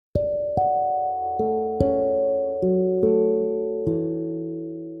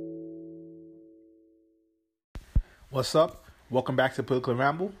What's up? Welcome back to Political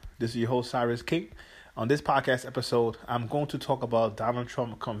Ramble. This is your host, Cyrus King. On this podcast episode, I'm going to talk about Donald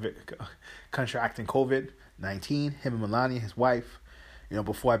Trump contracting COVID-19, him and Melania, his wife.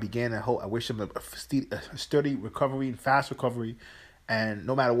 Before I begin, I wish him a sturdy recovery and fast recovery. And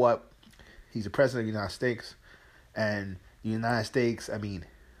no matter what, he's the president of the United States. And the United States,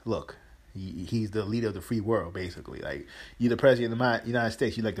 look, he's the leader of the free world, basically. Like, you're the president of the United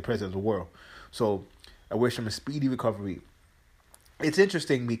States, you're like the president of the world. So I wish him a speedy recovery. It's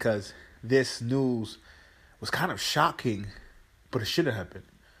interesting because this news was kind of shocking, but it shouldn't have been.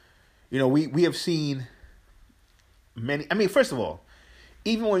 We have seen many. First of all,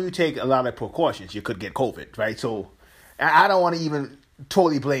 even when you take a lot of precautions, you could get COVID, right? So I don't want to even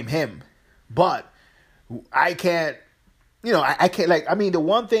totally blame him, but I can't. I can't. The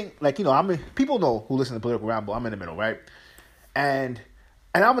one thing, people know who listen to Political Ramble. I'm in the middle, right? And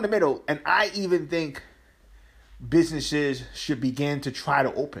I'm in the middle, and I even think businesses should begin to try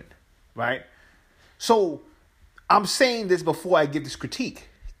to open, right? So I'm saying this before I give this critique.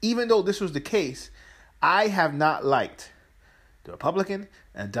 Even though this was the case, I have not liked the Republican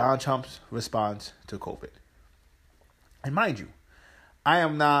and Donald Trump's response to COVID. And mind you, I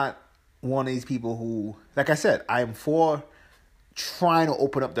am not one of these people who, like I said, I am for trying to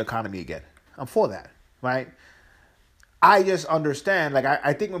open up the economy again. I'm for that, right? I just understand,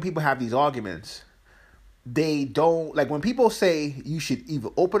 I think when people have these arguments, they don't, when people say you should either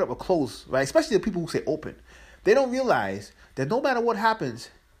open up or close, right? Especially the people who say open. They don't realize that no matter what happens,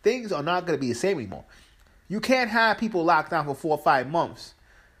 things are not going to be the same anymore. You can't have people locked down for 4 or 5 months,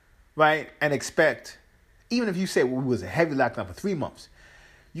 right? And expect, even if you say it was a heavy lockdown for 3 months,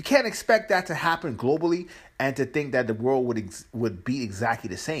 you can't expect that to happen globally and to think that the world would be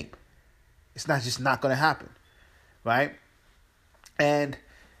exactly the same. It's just not going to happen, right? And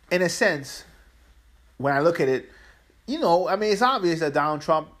in a sense, when I look at it, it's obvious that Donald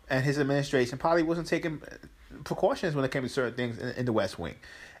Trump and his administration probably wasn't taking precautions when it came to certain things in the West Wing.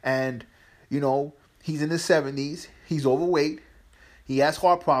 And, he's in his 70s. He's overweight. He has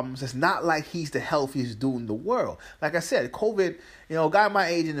heart problems. It's not like he's the healthiest dude in the world. Like I said, COVID, a guy my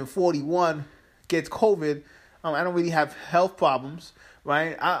age and 41 gets COVID. I don't really have health problems,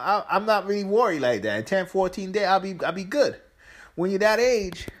 right? I'm not really worried like that. In 10, 14 days, I'll be good. When you're that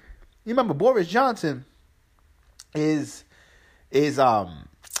age, you remember Boris Johnson is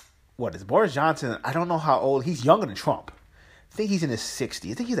Boris Johnson? I don't know how old. He's younger than Trump. I think he's in his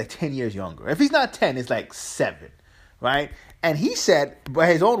 60s. I think he's 10 years younger. If he's not 10, it's 7, right? And he said, by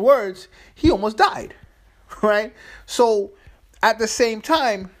his own words, he almost died, right? So at the same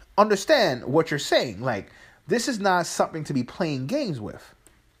time, understand what you're saying. This is not something to be playing games with.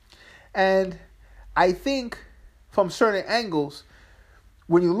 And I think from certain angles,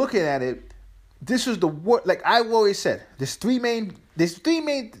 when you're looking at it, this is the word. Like I've always said, there's three main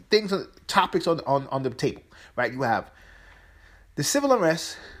things, topics on the table, right? You have the civil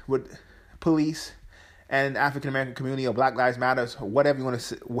unrest with police and African American community, or Black Lives Matter, or whatever you want to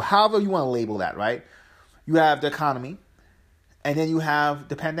say, however you want to label that, right? You have the economy, and then you have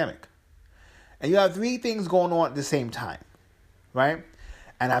the pandemic, and you have three things going on at the same time, right?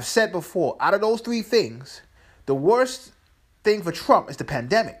 And I've said before, out of those three things, the worst thing for Trump is the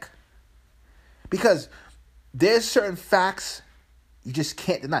pandemic. Because there's certain facts you just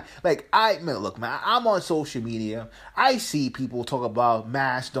can't deny. Look, man, I'm on social media. I see people talk about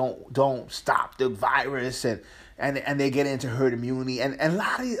masks don't stop the virus, and they get into herd immunity. And a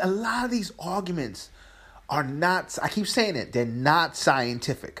lot of these arguments are not, I keep saying it, they're not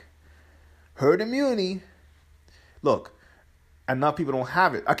scientific. Herd immunity, look, enough people don't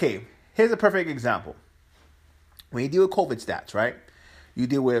have it. Okay, here's a perfect example. When you deal with COVID stats, right? You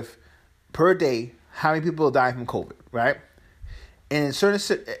deal with per day how many people die from COVID, right? And in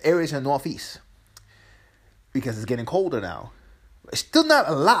certain areas in the Northeast, because it's getting colder now, it's still not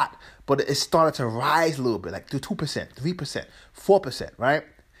a lot, but it started to rise a little bit, to 2%, 3%, 4%, right?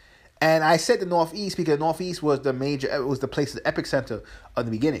 And I said the Northeast because the Northeast was the place, the epicenter of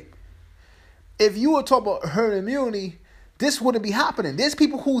the beginning. If you were talking about herd immunity, this wouldn't be happening. There's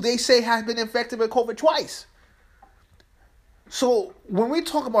people who they say have been infected with COVID twice. So when we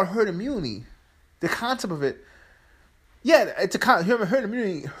talk about herd immunity, the concept of it, yeah, it's herd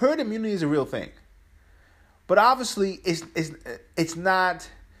immunity. Herd immunity is a real thing, but obviously it's not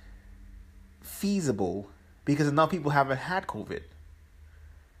feasible because enough people haven't had COVID,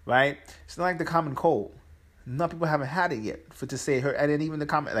 right? It's not like the common cold. Enough people haven't had it yet to say herd, and then even the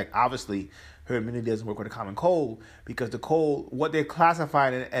common, obviously herd immunity doesn't work with the common cold because the cold, what they're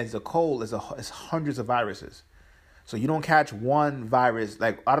classifying it as a cold is hundreds of viruses. So you don't catch one virus,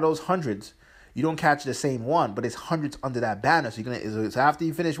 out of those hundreds, You don't catch the same one, but it's hundreds under that banner. So so after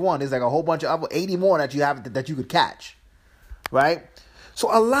you finish one, there's like a whole bunch of other 80 more that you have that you could catch, right? So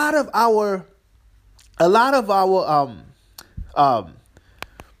a lot of our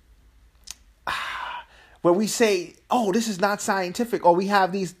where we say, oh, this is not scientific, or we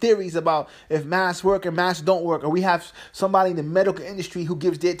have these theories about if masks work and masks don't work, or we have somebody in the medical industry who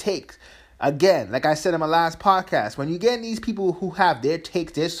gives their takes. Again, like I said in my last podcast, when you get these people who have their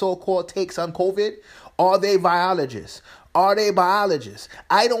takes, their so-called takes on COVID, are they biologists? Are they biologists?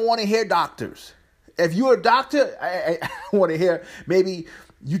 I don't want to hear doctors. If you're a doctor, I want to hear maybe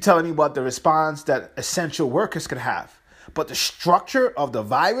you telling me about the response that essential workers could have. But the structure of the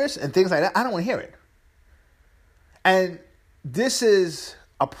virus and things like that, I don't want to hear it. And this is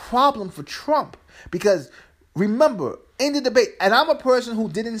a problem for Trump because remember, in the debate, and I'm a person who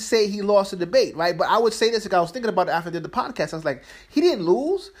didn't say he lost the debate, right? But I would say this, like I was thinking about it after I did the podcast. I was like, he didn't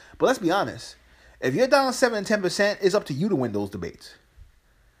lose, but let's be honest. If you're down 7 and 10%, it's up to you to win those debates.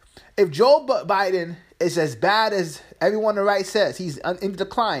 If Joe Biden is as bad as everyone on the right says, he's in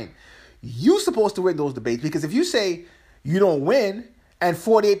decline, you're supposed to win those debates because if you say you don't win and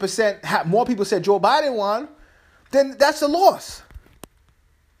 48% more people said Joe Biden won, then that's a loss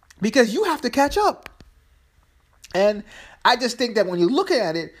because you have to catch up. And I just think that when you're looking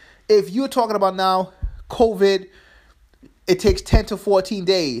at it, if you're talking about now COVID, it takes 10 to 14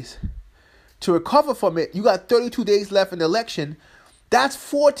 days to recover from it. You got 32 days left in the election. That's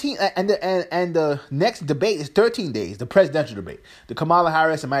 14, and the next debate is 13 days, the presidential debate. The Kamala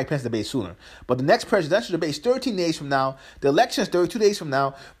Harris and Mike Pence debate sooner. But the next presidential debate is 13 days from now. The election is 32 days from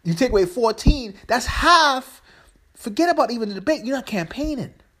now. You take away 14, that's half. Forget about even the debate. You're not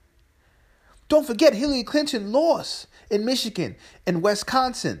campaigning. Don't forget, Hillary Clinton lost in Michigan and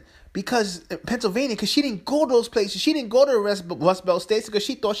Wisconsin because Pennsylvania, because she didn't go to those places. She didn't go to the Rust Belt states because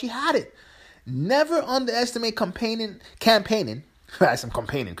she thought she had it. Never underestimate campaigning. Some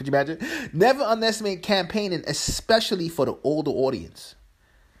campaigning. Could you imagine? Never underestimate campaigning, especially for the older audience.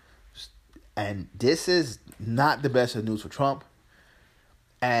 And this is not the best of news for Trump.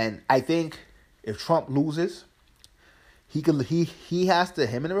 And I think if Trump loses, him and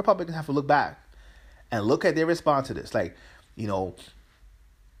the Republicans have to look back and look at their response to this. Like,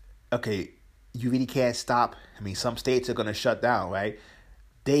 okay, you really can't stop. I mean, some states are going to shut down, right?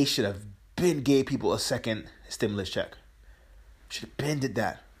 They should have gave people a second stimulus check. Should have been did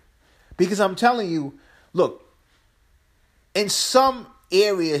that. Because I'm telling you, look, in some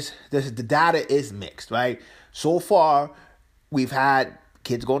areas, the data is mixed, right? So far, we've had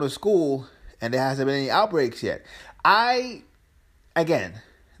kids going to school and there hasn't been any outbreaks yet. Again,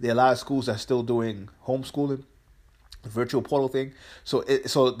 there are a lot of schools that are still doing homeschooling, the virtual portal thing. So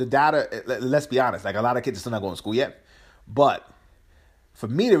the data, let's be honest, like a lot of kids are still not going to school yet. But for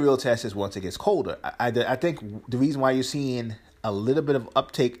me, the real test is once it gets colder. I think the reason why you're seeing a little bit of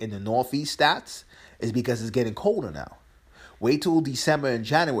uptake in the Northeast stats is because it's getting colder now. Wait till December and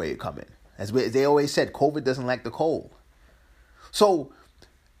January come in. As they always said, COVID doesn't like the cold. So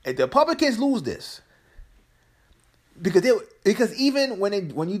if the Republicans lose this, because even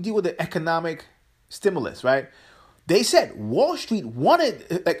when you deal with the economic stimulus, right? They said Wall Street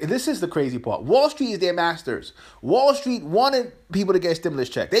wanted, like this is the crazy part. Wall Street is their masters. Wall Street wanted people to get a stimulus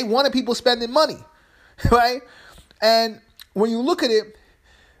check. They wanted people spending money, right? And when you look at it,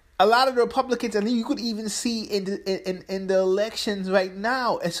 a lot of the Republicans, and you could even see in the elections right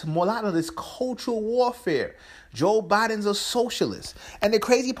now, it's a lot of this cultural warfare. Joe Biden's a socialist. And the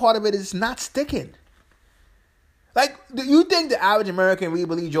crazy part of it is not sticking. Like, do you think the average American really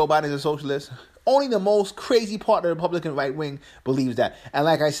believes Joe Biden is a socialist? Only the most crazy part of the Republican right wing believes that. And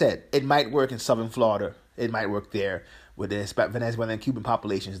like I said, it might work in southern Florida. It might work there with the Venezuelan and Cuban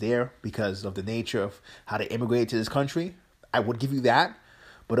populations there because of the nature of how they immigrated to this country. I would give you that.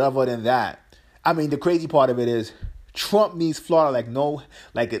 But other than that, I mean, the crazy part of it is Trump needs Florida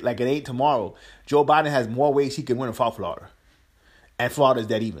like it ain't tomorrow. Joe Biden has more ways he can win in South Florida. And Florida's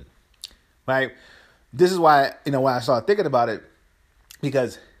dead even. Right? This is why, when I started thinking about it,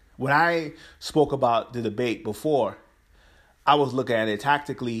 because when I spoke about the debate before, I was looking at it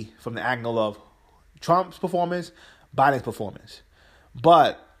tactically from the angle of Trump's performance, Biden's performance.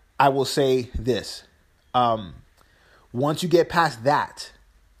 But I will say this. Once you get past that,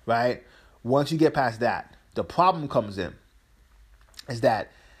 right? Once you get past that, the problem comes in is that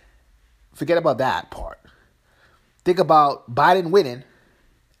forget about that part. Think about Biden winning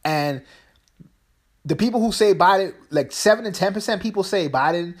and the people who say Biden, like 7 and 10% people say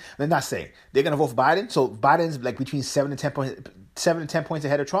Biden, they're not saying they're going to vote for Biden. So Biden's like between 7 and 10 points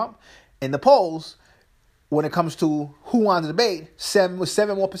ahead of Trump. In the polls, when it comes to who won the debate, 7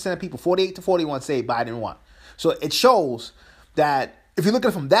 more percent of people, 48 to 41, say Biden won. So it shows that if you look at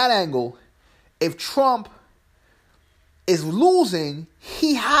it from that angle, if Trump is losing,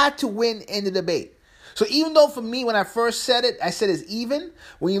 he had to win in the debate. So even though for me, when I first said it, I said it's even.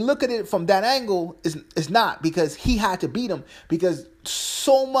 When you look at it from that angle, it's not, because he had to beat him, because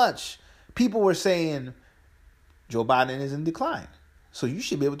so much people were saying Joe Biden is in decline. So you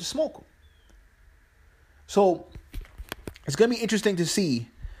should be able to smoke him. So it's going to be interesting to see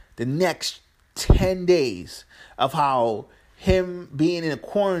the next 10 days of how him being in a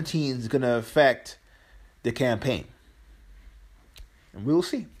quarantine is going to affect the campaign. And we will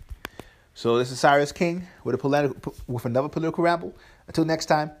see. So this is Cyrus King with another political ramble. Until next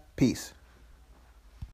time, peace.